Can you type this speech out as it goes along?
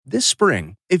This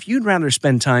spring, if you'd rather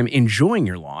spend time enjoying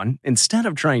your lawn instead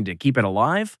of trying to keep it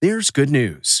alive, there's good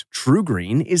news.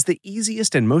 TruGreen is the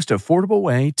easiest and most affordable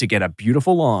way to get a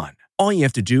beautiful lawn. All you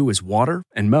have to do is water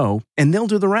and mow, and they'll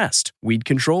do the rest. Weed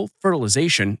control,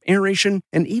 fertilization, aeration,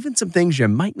 and even some things you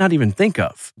might not even think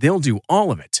of. They'll do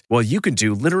all of it, while you can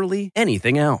do literally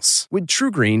anything else. With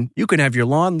TruGreen, you can have your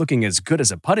lawn looking as good as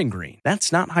a putting green.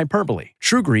 That's not hyperbole.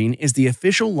 TruGreen is the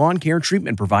official lawn care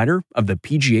treatment provider of the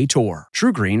PGA Tour.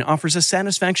 TruGreen offers a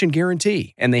satisfaction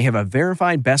guarantee, and they have a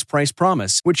verified best price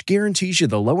promise, which guarantees you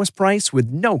the lowest price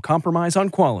with no compromise on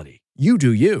quality. You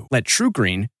do you. Let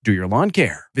TruGreen do your lawn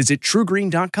care. Visit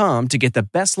TruGreen.com to get the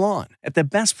best lawn at the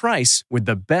best price with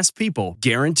the best people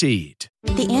guaranteed.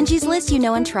 The Angie's List you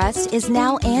know and trust is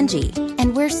now Angie,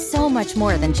 and we're so much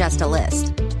more than just a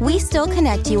list. We still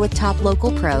connect you with top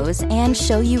local pros and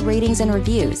show you ratings and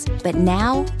reviews, but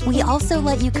now we also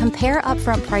let you compare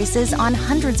upfront prices on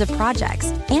hundreds of projects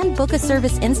and book a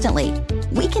service instantly.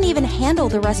 We can even handle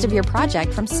the rest of your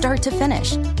project from start to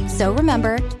finish. So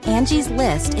remember, Angie's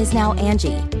List is now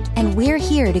Angie, and we're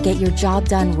here to get your job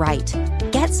done right.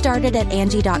 Get started at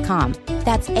Angie.com.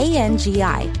 That's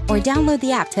ANGI, or download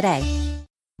the app today.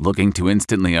 Looking to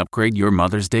instantly upgrade your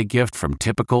Mother's Day gift from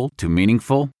typical to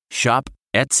meaningful? Shop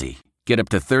Etsy. Get up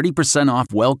to 30% off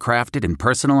well-crafted and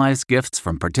personalized gifts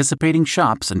from participating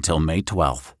shops until May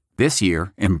 12th. This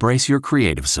year, embrace your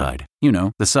creative side. You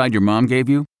know, the side your mom gave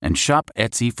you. And shop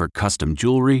Etsy for custom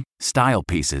jewelry, style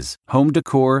pieces, home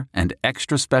decor, and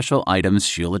extra special items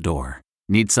she'll adore.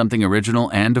 Need something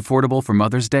original and affordable for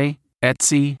Mother's Day?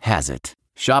 Etsy has it.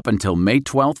 Shop until May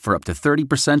 12th for up to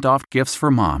 30% off gifts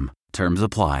for mom. Terms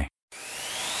apply.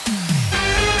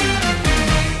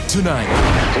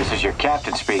 Tonight, this is your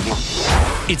captain speaking.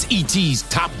 It's E.T.'s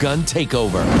Top Gun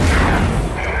Takeover.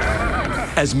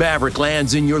 As Maverick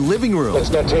lands in your living room. Let's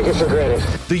not take it for granted.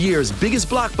 The year's biggest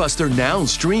blockbuster now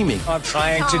streaming. I'm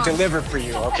trying to deliver for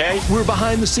you, okay? We're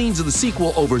behind the scenes of the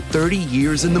sequel over 30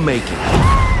 years in the making.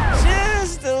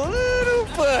 Just a little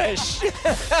push.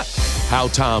 How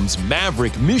Tom's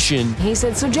Maverick mission... He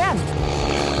said, so Jen,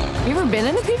 you ever been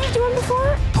in a PG-1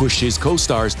 before? Pushed his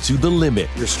co-stars to the limit.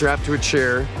 You're strapped to a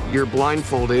chair, you're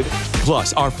blindfolded.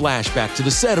 Plus, our flashback to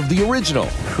the set of the original.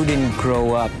 Who didn't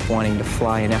grow up wanting to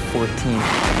fly an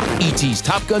F-14? E.T.'s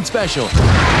Top Gun Special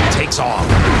takes off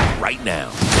right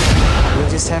now. We'll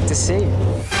just have to see.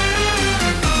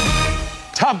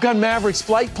 Top Gun Maverick's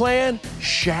flight plan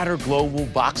shatter global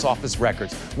box office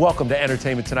records. Welcome to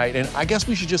Entertainment Tonight, and I guess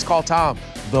we should just call Tom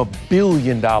the $1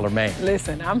 billion man.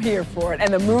 Listen, I'm here for it,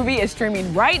 and the movie is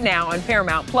streaming right now on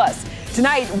Paramount+.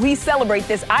 Tonight, we celebrate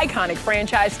this iconic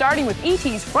franchise, starting with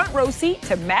E.T.'s front row seat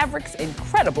to Maverick's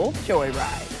incredible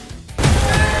joyride.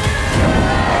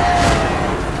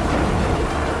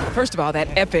 First of all, that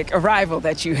epic arrival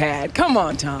that you had. Come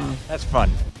on, Tom. That's fun.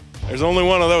 There's only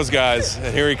one of those guys,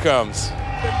 and here he comes.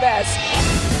 The best.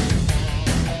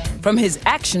 From his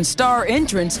action star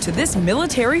entrance to this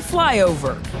military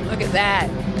flyover. Look at that.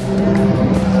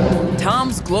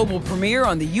 Tom's global premiere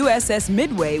on the USS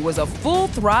Midway was a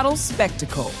full-throttle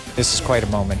spectacle. This is quite a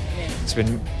moment. It's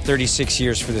been 36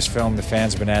 years for this film. The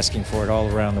fans have been asking for it all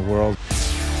around the world.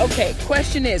 Okay,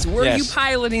 question is, were you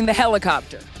piloting the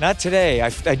helicopter? Not today. I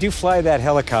do fly that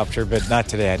helicopter, but not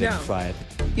today. I didn't fly it.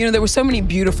 You know, there were so many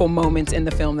beautiful moments in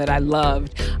the film that I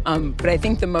loved, but I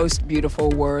think the most beautiful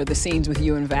were the scenes with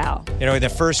you and Val. You know, in the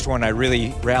first one, I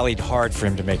really rallied hard for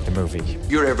him to make the movie.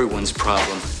 You're everyone's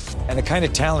problem. And the kind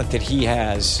of talent that he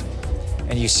has,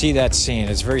 and you see that scene,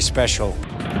 it's very special.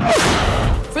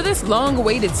 For this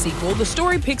long-awaited sequel, the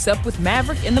story picks up with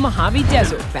Maverick in the Mojave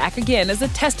Desert, back again as a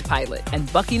test pilot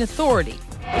and bucking authority.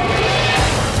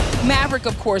 Maverick,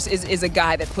 of course, is a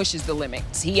guy that pushes the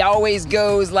limits. He always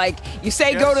goes like, you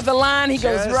say go to the line, he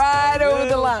goes right over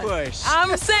the line. Push.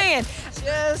 I'm saying,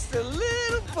 just a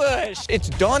little push. It's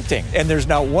daunting. And there's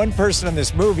not one person in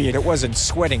this movie that wasn't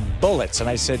sweating bullets. And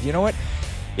I said, you know what?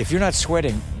 If you're not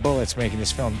sweating bullets making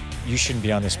this film, you shouldn't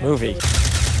be on this movie.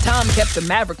 Tom kept the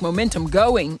Maverick momentum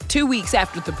going. 2 weeks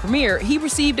after the premiere, he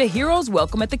received a hero's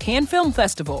welcome at the Cannes Film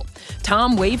Festival.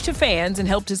 Tom waved to fans and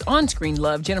helped his on-screen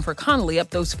love, Jennifer Connelly, up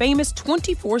those famous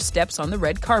 24 steps on the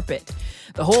red carpet.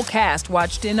 The whole cast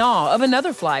watched in awe of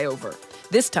another flyover.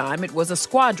 This time, it was a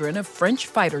squadron of French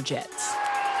fighter jets.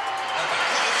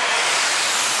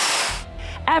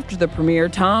 After the premiere,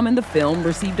 Tom and the film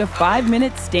received a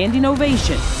 5-minute standing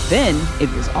ovation. Then,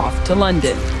 it was off to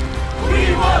London.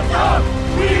 We want love!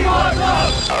 We want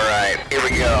love! All right, here we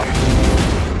go.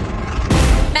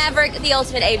 Maverick, the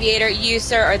ultimate aviator, you,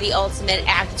 sir, are the ultimate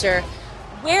actor.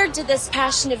 Where did this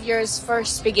passion of yours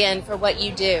first begin for what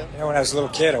you do? You know, when I was a little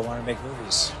kid, I wanted to make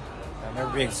movies.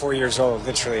 remember being 4 years old,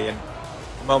 literally, and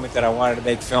the moment that I wanted to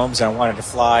make films and I wanted to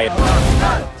fly.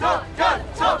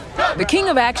 The King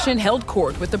of Action held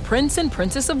court with the Prince and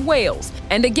Princess of Wales.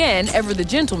 And again, ever the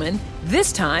gentleman,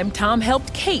 this time Tom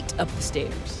helped Kate up the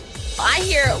stairs. I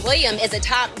hear William is a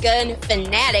Top Gun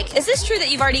fanatic. Is this true that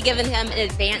you've already given him an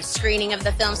advanced screening of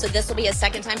the film, so this will be his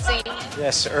second time seeing it?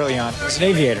 Yes, early on. He's an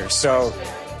aviator, so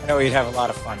I know he'd have a lot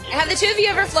of fun. Have the two of you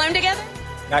ever flown together?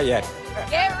 Not yet.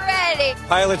 Get ready.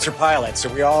 Pilots are pilots,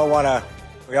 so we all want to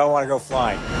go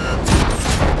flying.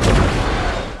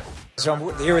 So I'm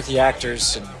here with the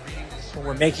actors, and when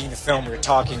we're making the film, we're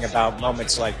talking about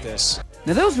moments like this.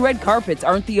 Now, those red carpets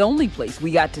aren't the only place we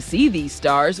got to see these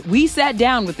stars. We sat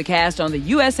down with the cast on the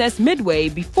USS Midway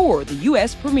before the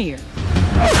U.S. premiere.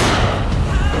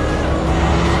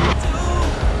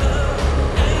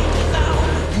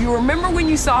 You remember when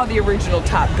you saw the original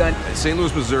Top Gun? St.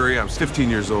 Louis, Missouri, I was 15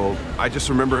 years old. I just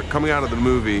remember coming out of the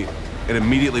movie and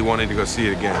immediately wanting to go see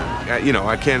it again.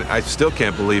 I still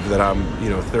can't believe that I'm,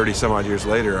 30 some odd years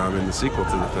later, I'm in the sequel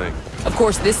to the thing. Of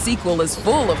course, this sequel is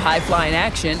full of high-flying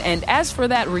action, and as for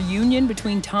that reunion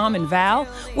between Tom and Val,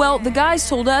 well, the guys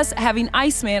told us having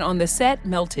Iceman on the set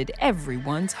melted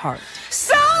everyone's heart.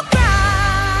 So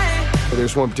bad!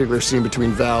 There's one particular scene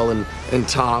between Val and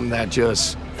Tom that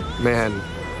just, man,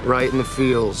 right in the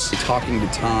feels. Talking to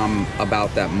Tom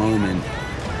about that moment,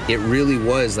 it really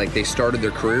was like they started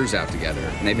their careers out together.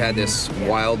 And they've had this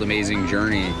wild, amazing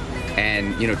journey.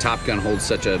 And, Top Gun holds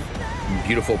such a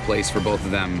beautiful place for both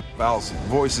of them. Val's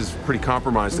voice is pretty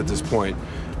compromised at this point.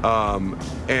 But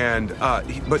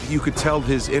you could tell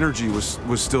his energy was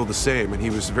still the same, and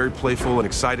he was very playful and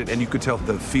excited, and you could tell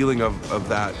the feeling of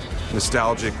that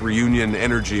nostalgic reunion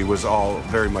energy was all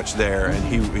very much there, and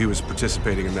he was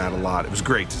participating in that a lot. It was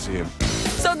great to see him.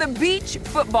 So the beach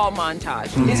football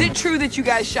montage, is it true that you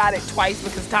guys shot it twice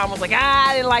because Tom was like,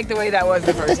 I didn't like the way that was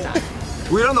the first time?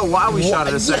 We don't know why we shot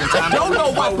it a second time. I don't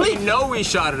know why. We know we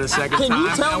shot it a second time. Can you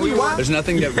tell me why? There's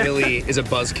nothing that really is a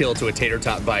buzzkill to a tater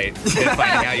tot bite than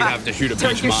finding out you have to shoot a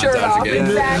beach montage again.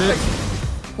 Exactly.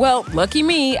 Well, lucky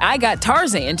me, I got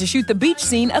Tarzan to shoot the beach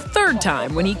scene a third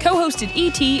time when he co-hosted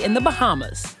E.T. in the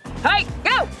Bahamas. Hey,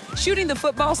 go! Shooting the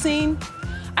football scene,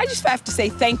 I just have to say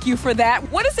thank you for that.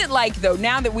 What is it like, though,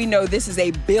 now that we know this is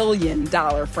a $1 billion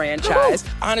franchise?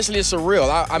 Honestly, it's surreal.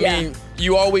 I mean,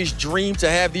 you always dream to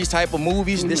have these type of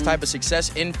movies, this type of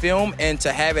success in film, and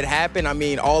to have it happen, I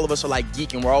mean, all of us are like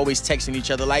geeking. We're always texting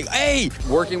each other like, hey!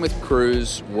 Working with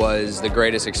Cruise was the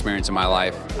greatest experience of my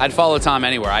life. I'd follow Tom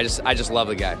anywhere. I just love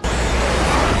the guy.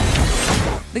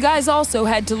 The guys also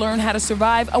had to learn how to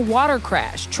survive a water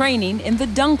crash, training in the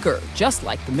Dunker, just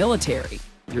like the military.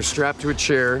 You're strapped to a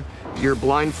chair, you're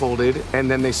blindfolded,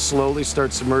 and then they slowly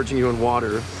start submerging you in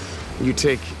water. You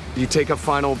take a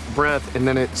final breath, and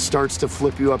then it starts to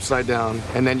flip you upside down,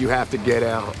 and then you have to get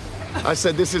out. I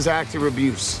said, this is active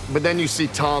abuse. But then you see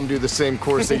Tom do the same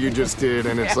course that you just did,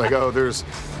 and it's like, oh,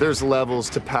 there's levels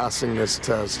to passing this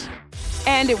test.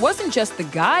 And it wasn't just the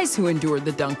guys who endured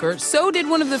the Dunker, so did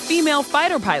one of the female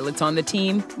fighter pilots on the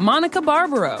team, Monica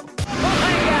Barbaro.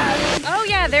 Oh,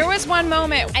 yeah, there was one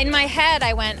moment. In my head,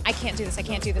 I went, I can't do this, I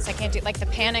can't do this, I can't do it. Like, the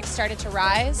panic started to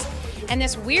rise, and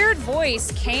this weird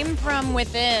voice came from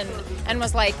within and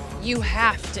was like, you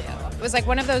have to. It was like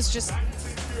one of those just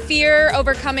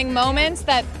fear-overcoming moments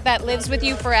that lives with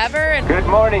you forever. And good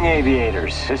morning,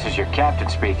 aviators. This is your captain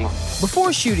speaking.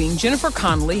 Before shooting, Jennifer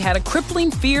Connelly had a crippling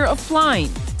fear of flying.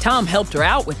 Tom helped her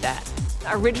out with that.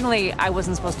 Originally, I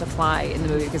wasn't supposed to fly in the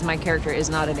movie because my character is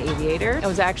not an aviator. I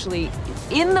was actually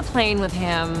in the plane with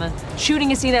him,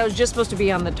 shooting a scene that was just supposed to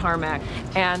be on the tarmac.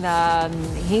 And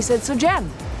he said, so Jen,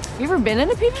 have you ever been in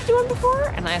a PVD one before?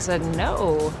 And I said,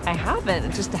 no, I haven't.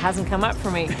 It just hasn't come up for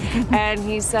me. And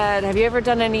he said, have you ever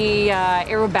done any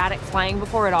aerobatic flying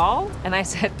before at all? And I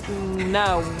said,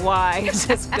 no, why? Is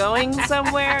this going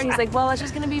somewhere? He's like, well, it's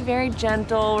just going to be very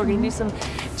gentle. We're going to do some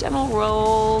gentle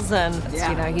rolls. And,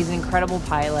 he's an incredible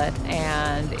pilot.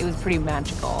 And it was pretty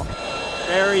magical.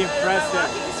 Very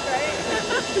impressive.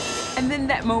 And then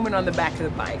that moment on the back of the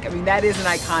bike. I mean, that is an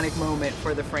iconic moment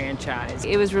for the franchise.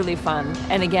 It was really fun.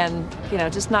 And again,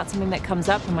 just not something that comes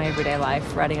up in my everyday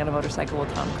life, riding on a motorcycle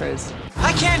with Tom Cruise.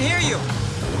 I can't hear you.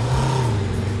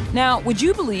 Now, would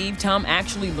you believe Tom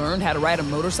actually learned how to ride a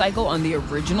motorcycle on the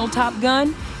original Top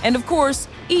Gun? And of course,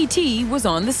 E.T. was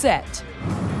on the set.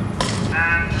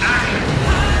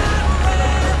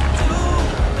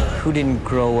 Who didn't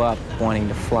grow up wanting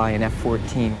to fly an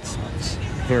F-14? It's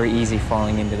very easy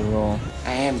falling into the role.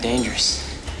 I am dangerous.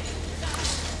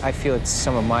 I feel it's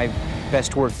some of my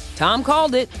Best work. Tom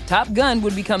called it. Top Gun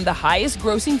would become the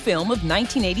highest-grossing film of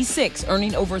 1986,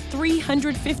 earning over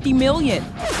 $350 million.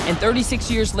 And 36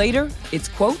 years later, its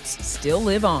quotes still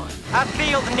live on. I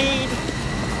feel the need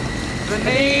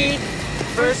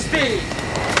for speed.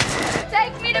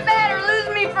 Take me to bed or lose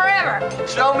me forever.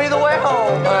 Show me the way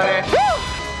home, honey.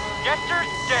 Get your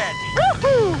dead.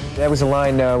 That was a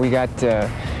line we got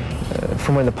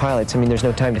from one of the pilots. I mean, there's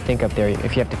no time to think up there.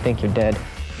 If you have to think, you're dead.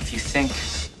 If you think,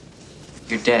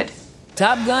 you're dead.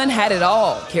 Top Gun had it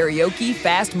all: karaoke,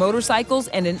 fast motorcycles,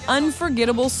 and an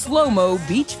unforgettable slow-mo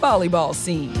beach volleyball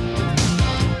scene.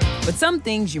 But some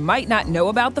things you might not know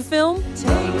about the film: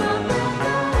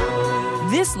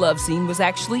 this love scene was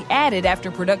actually added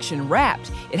after production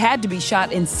wrapped. It had to be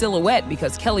shot in silhouette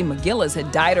because Kelly McGillis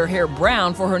had dyed her hair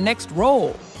brown for her next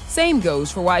role. Same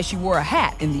goes for why she wore a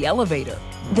hat in the elevator.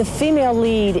 The female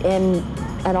lead in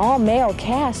an all-male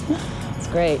cast. It's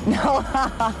great.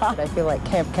 I feel like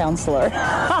camp counselor.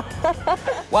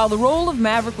 While the role of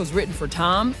Maverick was written for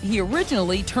Tom, he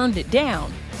originally turned it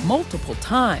down multiple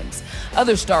times.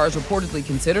 Other stars reportedly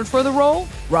considered for the role: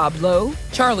 Rob Lowe,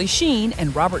 Charlie Sheen,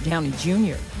 and Robert Downey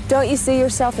Jr. Don't you see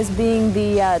yourself as being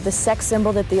the sex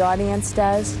symbol that the audience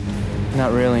does?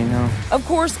 Not really, no. Of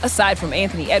course, aside from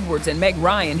Anthony Edwards and Meg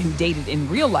Ryan, who dated in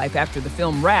real life after the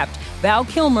film wrapped, Val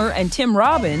Kilmer and Tim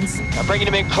Robbins... I'm bringing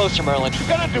him in closer, Merlin. You're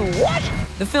gonna do what?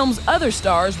 The film's other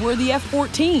stars were the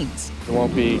F-14s. It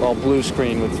won't be all blue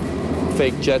screen with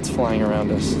fake jets flying around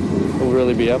us. We'll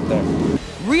really be up there.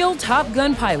 Real Top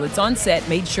Gun pilots on set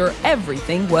made sure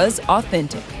everything was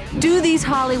authentic. Do these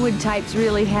Hollywood types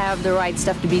really have the right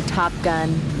stuff to be Top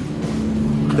Gun?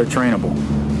 They're trainable.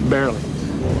 Barely.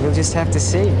 We'll just have to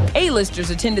see.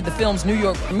 A-listers attended the film's New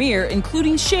York premiere,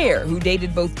 including Cher, who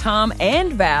dated both Tom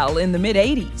and Val in the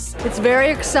mid-'80s. It's very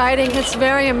exciting. It's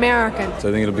very American. So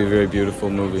I think it'll be a very beautiful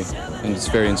movie, and it's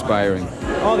very inspiring.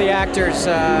 All the actors,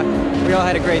 we all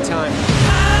had a great time.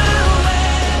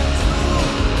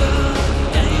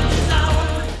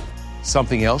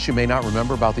 Something else you may not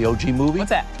remember about the OG movie? What's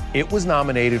that? It was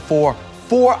nominated for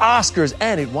 4 Oscars,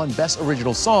 and it won Best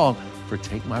Original Song for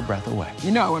Take My Breath Away.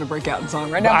 You know I want to break out in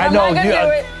song right now. I I'm know, not going to yeah.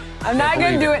 do it. I'm not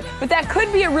going to do believe it. But that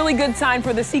could be a really good sign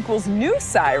for the sequel's new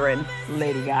siren,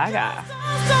 Lady Gaga.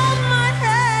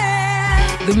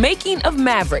 The making of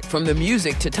Maverick, from the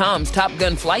music to Tom's Top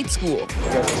Gun flight school. You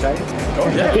guys excited?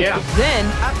 Yeah. Then,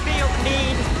 I feel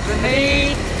the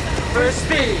need for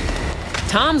speed.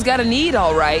 Tom's got a need,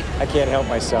 all right. I can't help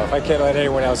myself. I can't let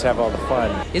anyone else have all the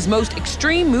fun. His most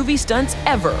extreme movie stunts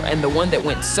ever, and the one that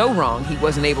went so wrong he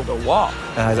wasn't able to walk.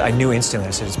 I knew instantly.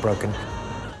 I said, it's broken.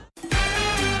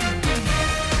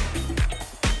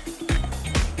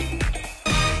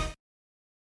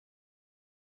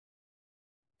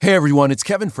 Hey everyone, it's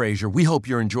Kevin Frazier. We hope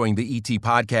you're enjoying the ET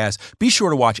podcast. Be sure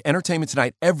to watch Entertainment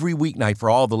Tonight every weeknight for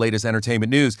all the latest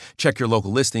entertainment news. Check your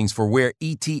local listings for where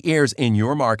ET airs in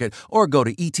your market, or go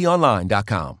to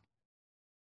etonline.com.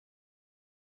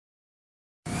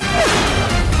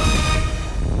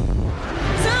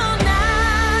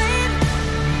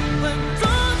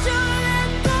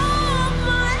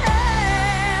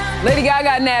 Lady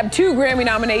Gaga nabbed 2 Grammy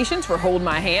nominations for Hold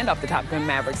My Hand off the Top Gun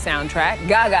Maverick soundtrack.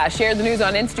 Gaga shared the news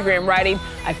on Instagram, writing,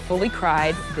 "I fully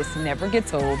cried. This never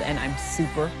gets old, and I'm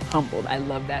super humbled." I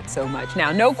love that so much.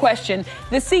 Now, no question,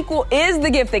 the sequel is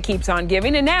the gift that keeps on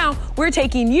giving, and now we're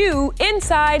taking you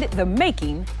inside the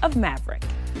making of Maverick.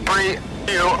 3,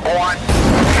 2, 1.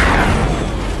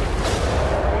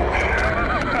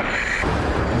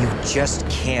 You just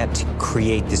can't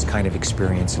create this kind of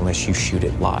experience unless you shoot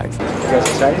it live. You guys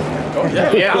excited?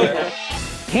 Yeah.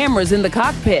 Cameras in the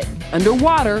cockpit,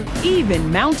 underwater,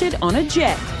 even mounted on a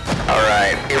jet. All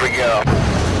right, here we go.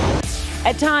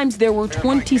 At times, there were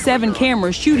 27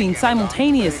 cameras shooting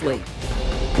simultaneously.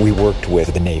 We worked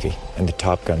with the Navy and the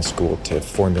Top Gun school to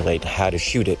formulate how to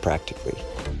shoot it practically.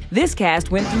 This cast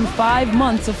went through 5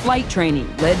 months of flight training,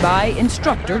 led by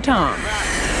instructor Tom.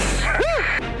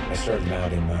 I started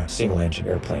out in a single-engine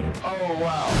airplane. Oh,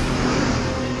 wow.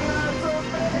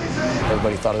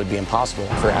 Everybody thought it would be impossible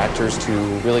for actors to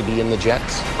really be in the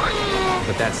jets.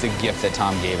 But that's the gift that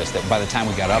Tom gave us, that by the time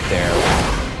we got up there,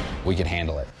 we could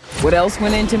handle it. What else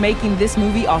went into making this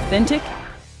movie authentic?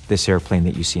 This airplane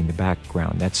that you see in the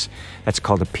background, that's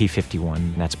called a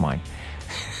P-51. That's mine.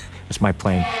 That's my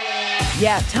plane.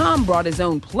 Yeah, Tom brought his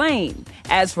own plane.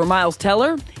 As for Miles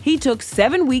Teller, he took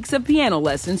 7 weeks of piano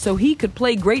lessons so he could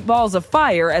play Great Balls of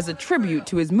Fire as a tribute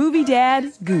to his movie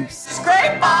dad, Goose.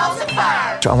 Great Balls of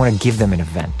Fire! So I want to give them an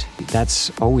event.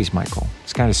 That's always my goal.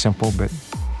 It's kind of simple, but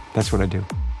that's what I do.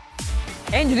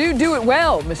 And you do it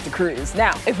well, Mr. Cruise.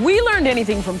 Now, if we learned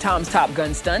anything from Tom's Top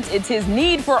Gun stunts, it's his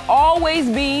need for always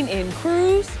being in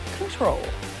cruise control.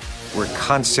 We're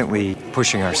constantly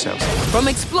pushing ourselves. From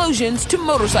explosions to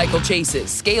motorcycle chases,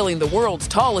 scaling the world's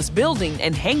tallest building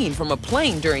and hanging from a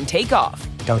plane during takeoff.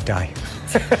 Don't die.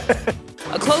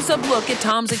 A close-up look at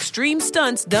Tom's extreme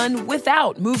stunts done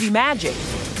without movie magic.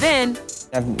 Then,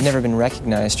 I've never been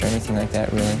recognized or anything like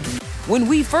that, really. When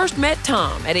we first met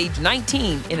Tom at age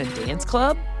 19 in a dance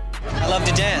club. I love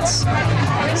to dance. So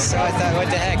I thought, what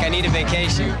the heck, I need a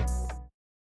vacation.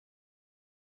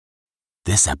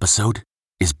 This episode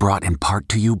is brought in part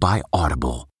to you by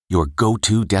Audible, your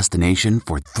go-to destination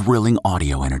for thrilling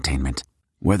audio entertainment.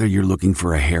 Whether you're looking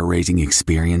for a hair-raising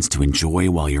experience to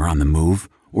enjoy while you're on the move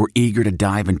or eager to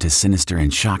dive into sinister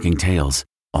and shocking tales,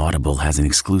 Audible has an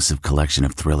exclusive collection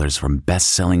of thrillers from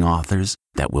best-selling authors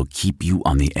that will keep you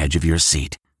on the edge of your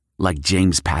seat. Like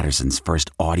James Patterson's first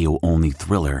audio-only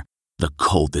thriller, The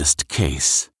Coldest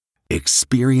Case.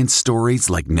 Experience stories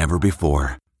like never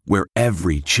before, where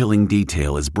every chilling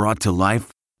detail is brought to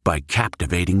life by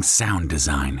captivating sound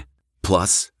design.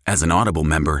 Plus, as an Audible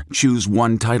member, choose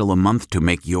one title a month to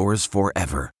make yours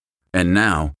forever. And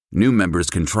now, new members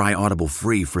can try Audible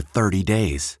free for 30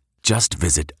 days. Just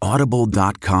visit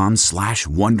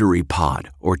audible.com/WonderyPod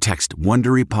or text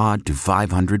WonderyPod to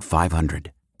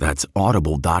 500-500. That's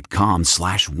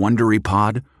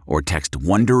audible.com/WonderyPod or text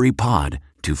WonderyPod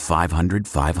to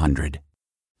 500-500.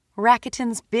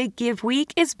 Rakuten's Big Give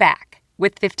Week is back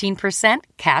with 15%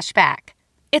 cash back.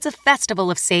 It's a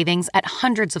festival of savings at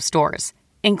hundreds of stores,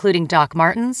 including Doc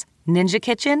Martens, Ninja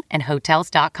Kitchen, and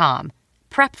Hotels.com.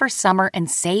 Prep for summer and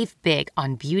save big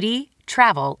on beauty,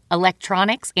 travel,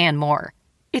 electronics, and more.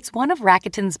 It's one of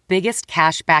Rakuten's biggest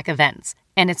cashback events,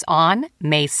 and it's on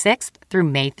May 6th through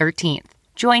May 13th.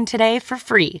 Join today for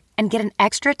free and get an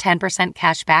extra 10%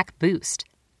 cashback boost.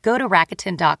 Go to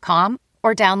Rakuten.com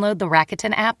or download the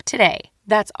Rakuten app today.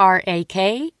 That's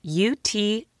RAKUTEN.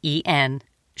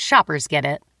 Shoppers get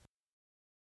it.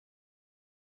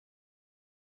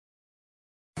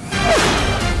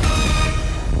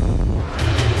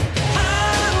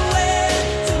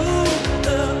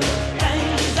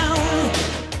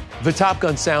 The Top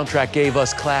Gun soundtrack gave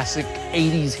us classic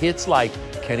 80s hits like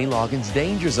Kenny Loggins'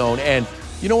 Danger Zone. And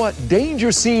you know what?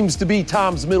 Danger seems to be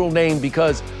Tom's middle name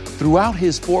because throughout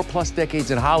his 4+ decades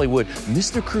in Hollywood,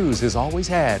 Mr. Cruise has always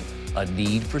had a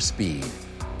need for speed.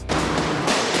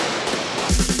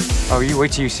 Oh, you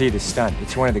wait till you see the stunt.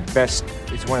 It's one of the best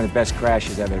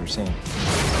crashes I've ever seen.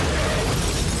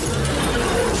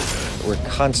 We're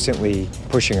constantly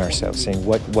pushing ourselves, saying,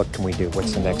 what can we do?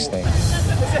 What's the next thing?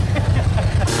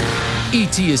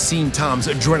 E.T. has seen Tom's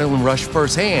adrenaline rush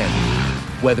firsthand,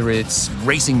 whether it's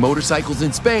racing motorcycles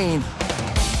in Spain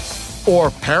or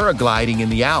paragliding in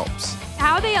the Alps.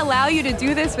 How they allow you to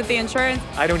do this with the insurance?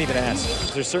 I don't even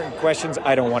ask. There's certain questions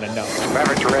I don't want to know.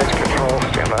 Maverick to Reds Control,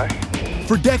 stand by.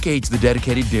 For decades, the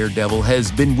dedicated daredevil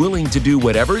has been willing to do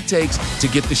whatever it takes to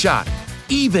get the shot,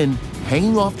 even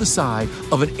hanging off the side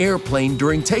of an airplane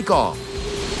during takeoff.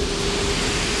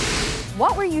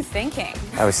 What were you thinking?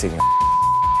 I was thinking,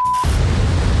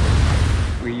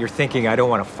 you're thinking I don't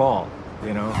want to fall,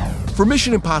 you know? For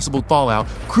Mission Impossible Fallout,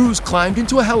 Cruise climbed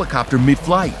into a helicopter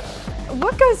mid-flight.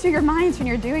 What goes through your minds when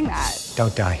you're doing that?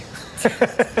 Don't die.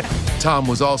 Tom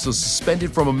was also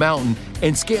suspended from a mountain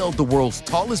and scaled the world's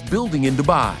tallest building in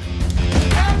Dubai.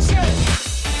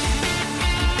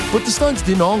 But the stunts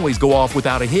didn't always go off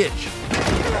without a hitch.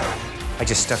 I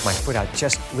just stuck my foot out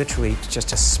literally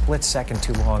just a split second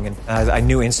too long, and I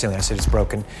knew instantly. I said, it's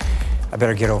broken. I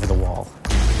better get over the wall.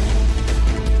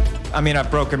 I mean,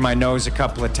 I've broken my nose a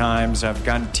couple of times. I've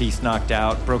gotten teeth knocked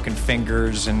out, broken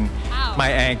fingers, and my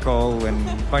ankle, and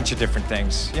a bunch of different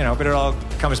things. You know, but it all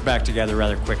comes back together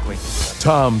rather quickly.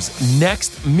 Tom's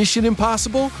next Mission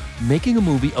Impossible? Making a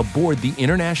movie aboard the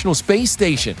International Space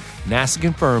Station. NASA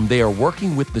confirmed they are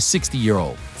working with the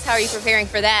 60-year-old. How are you preparing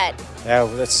for that? Yeah,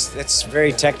 well, that's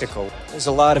very technical. There's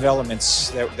a lot of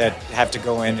elements that have to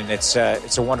go in, and it's a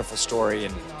wonderful story,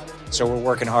 and so we're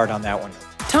working hard on that one.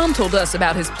 Tom told us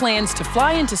about his plans to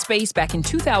fly into space back in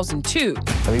 2002.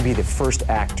 Let me be the first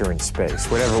actor in space.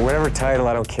 Whatever title,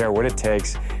 I don't care what it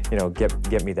takes. You know,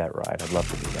 get me that ride. I'd love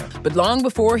to do that. But long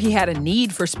before he had a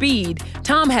need for speed,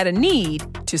 Tom had a need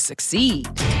to succeed.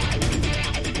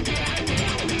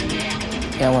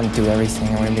 Yeah, I want to do everything.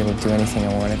 I want to be able to do anything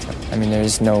I wanted to. I mean,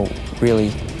 there's no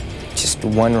really just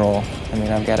one role. I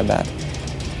mean, I've got about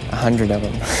 100 of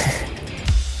them.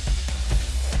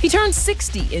 He turned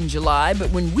 60 in July, but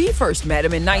when we first met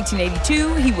him in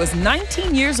 1982, he was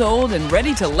 19 years old and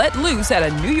ready to let loose at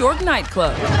a New York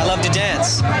nightclub. I love to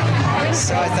dance.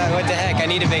 So I thought, what the heck, I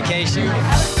need a vacation.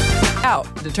 Out,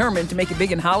 determined to make it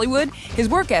big in Hollywood, his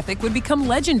work ethic would become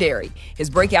legendary.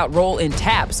 His breakout role in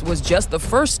Taps was just the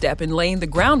first step in laying the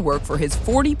groundwork for his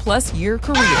 40-plus year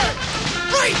career.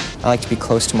 I like to be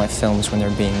close to my films when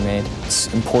they're being made.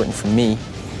 It's important for me,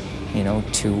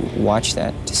 to watch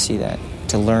that, to see that,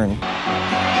 to learn.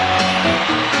 I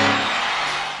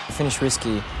finished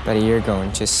Risky about a year ago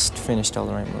and just finished All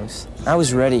the Right Moves. I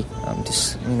was ready,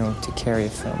 to carry a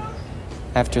film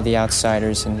after The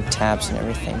Outsiders and Taps and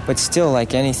everything. But still,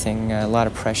 like anything, a lot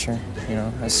of pressure. I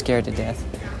was scared to death.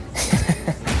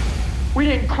 We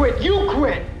didn't quit, you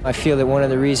quit! I feel that one of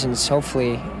the reasons,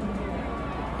 hopefully,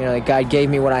 that God gave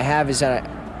me what I have is that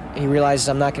He realizes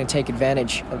I'm not going to take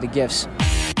advantage of the gifts. I've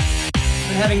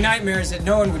been having nightmares that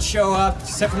no one would show up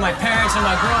except for my parents and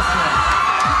my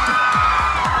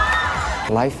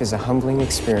girlfriend. Life is a humbling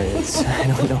experience. I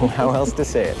don't know how else to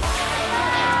say it.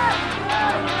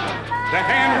 The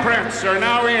handprints are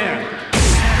now in.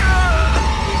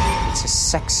 It's a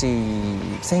sexy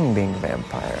thing being a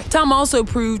vampire. Tom also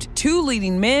proved two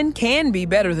leading men can be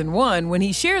better than one when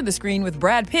he shared the screen with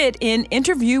Brad Pitt in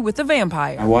Interview with the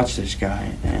Vampire. I watched this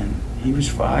guy, and he was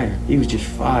fire. He was just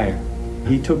fire.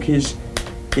 He took his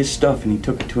stuff and he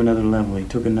took it to another level. He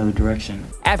took another direction.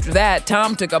 After that,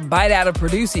 Tom took a bite out of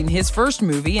producing his first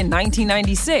movie in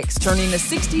 1996, turning a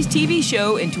 60s TV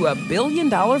show into a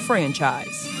billion-dollar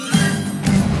franchise.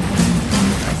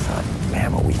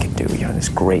 Man, what we could do, this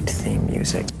great theme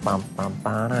music, bum, bum,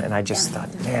 bana, and I just thought,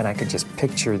 man, I could just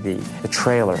picture the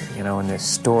trailer, and the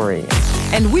story.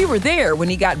 And we were there when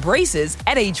he got braces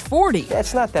at age 40.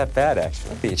 It's not that bad,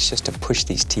 actually. It's just to push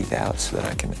these teeth out so that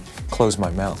I can close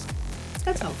my mouth.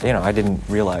 That's helpful. I didn't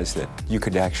realize that you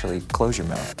could actually close your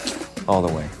mouth all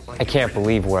the way. I can't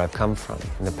believe where I've come from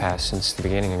in the past since the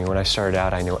beginning. When I started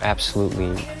out, I knew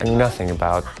nothing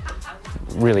about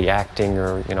really acting,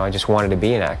 or I just wanted to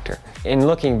be an actor. In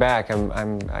looking back,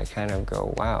 I kind of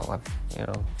go, wow,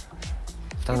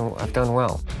 I've done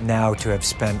well. Now to have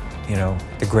spent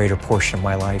the greater portion of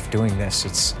my life doing this,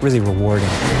 it's really rewarding.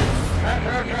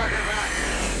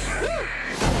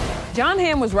 John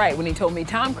Hamm was right when he told me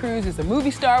Tom Cruise is a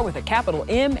movie star with a capital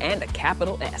M and a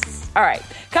capital S. All right,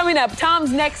 coming up,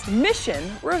 Tom's next mission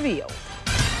revealed.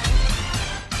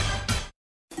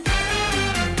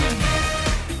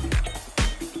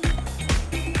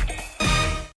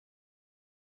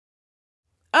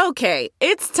 Okay,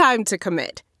 it's time to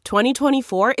commit.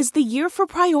 2024 is the year for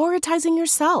prioritizing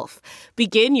yourself.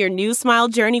 Begin your new smile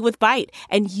journey with Byte,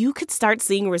 and you could start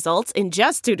seeing results in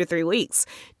just 2 to 3 weeks.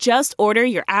 Just order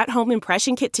your at-home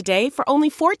impression kit today for only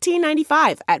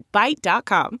 $14.95 at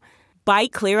Byte.com.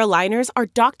 Byte clear aligners are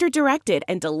doctor-directed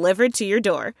and delivered to your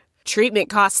door. Treatment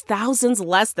costs thousands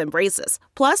less than braces.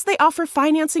 Plus, they offer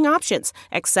financing options,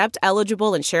 accept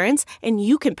eligible insurance, and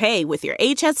you can pay with your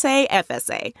HSA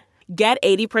FSA. Get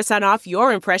 80% off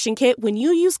your impression kit when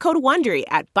you use code WONDERY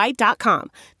at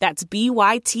Byte.com. That's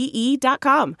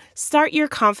BYTE.com. Start your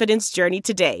confidence journey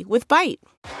today with Byte.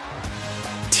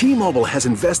 T-Mobile has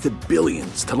invested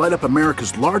billions to light up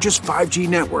America's largest 5G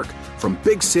network, from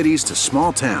big cities to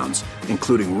small towns,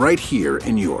 including right here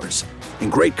in yours. And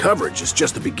great coverage is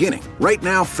just the beginning. Right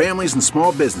now, families and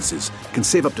small businesses can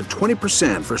save up to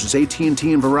 20% versus AT&T and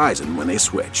Verizon when they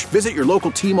switch. Visit your local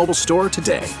T-Mobile store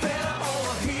today.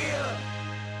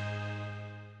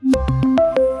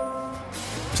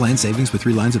 Plan savings with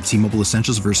 3 lines of T-Mobile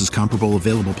Essentials versus comparable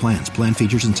available plans. Plan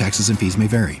features and taxes and fees may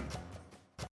vary.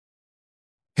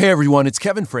 Hey everyone, it's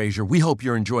Kevin Frazier. We hope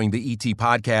you're enjoying the ET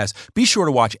podcast. Be sure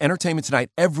to watch Entertainment Tonight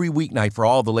every weeknight for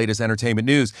all the latest entertainment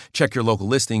news. Check your local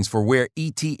listings for where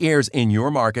ET airs in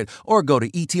your market, or go to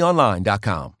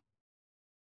etonline.com.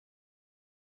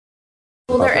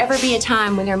 Will there ever be a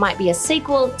time when there might be a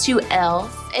sequel to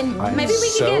Elf? And maybe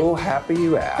we can get... happy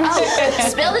you asked. Oh,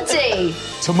 spill the tea.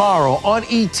 Tomorrow on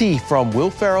ET, from Will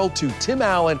Ferrell to Tim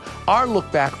Allen, our look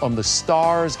back on the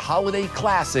Starz holiday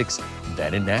classics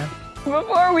then and now.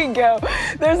 Before we go,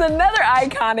 there's another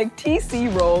iconic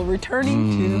TC role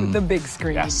returning to the big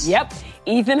screen. Yes. Yep,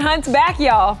 Ethan Hunt's back,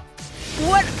 y'all.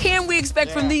 What can we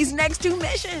expect from these next 2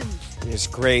 missions? It's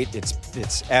great.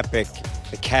 It's epic.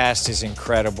 The cast is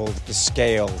incredible. The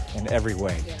scale in every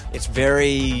way. Yeah. It's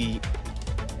very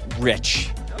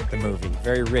rich, the movie.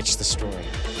 Very rich, the story.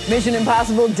 Mission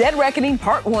Impossible Dead Reckoning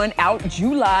Part 1 out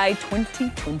July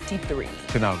 2023.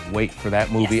 Cannot wait for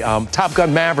that movie. Yes. Top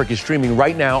Gun Maverick is streaming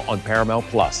right now on Paramount+.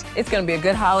 It's going to be a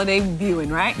good holiday viewing,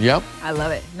 right? Yep. I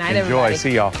love it. Night, Enjoy. everybody.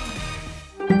 See y'all.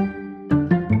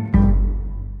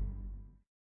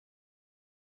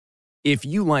 If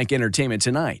you like Entertainment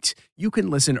Tonight, you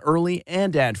can listen early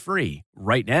and ad-free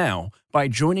right now by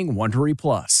joining Wondery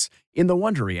Plus in the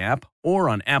Wondery app or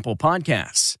on Apple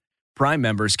Podcasts. Prime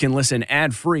members can listen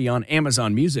ad-free on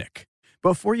Amazon Music.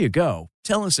 Before you go,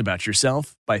 tell us about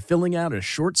yourself by filling out a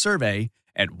short survey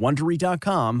at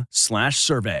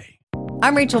Wondery.com/survey.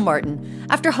 I'm Rachel Martin.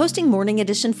 After hosting Morning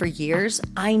Edition for years,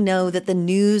 I know that the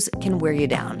news can wear you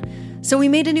down. So we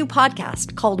made a new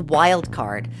podcast called Wild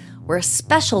Card, where a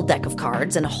special deck of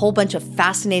cards and a whole bunch of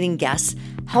fascinating guests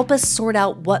help us sort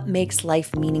out what makes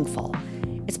life meaningful.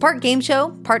 It's part game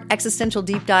show, part existential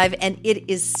deep dive, and it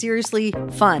is seriously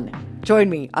fun. Join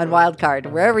me on Wild Card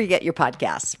wherever you get your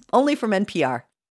podcasts, only from NPR.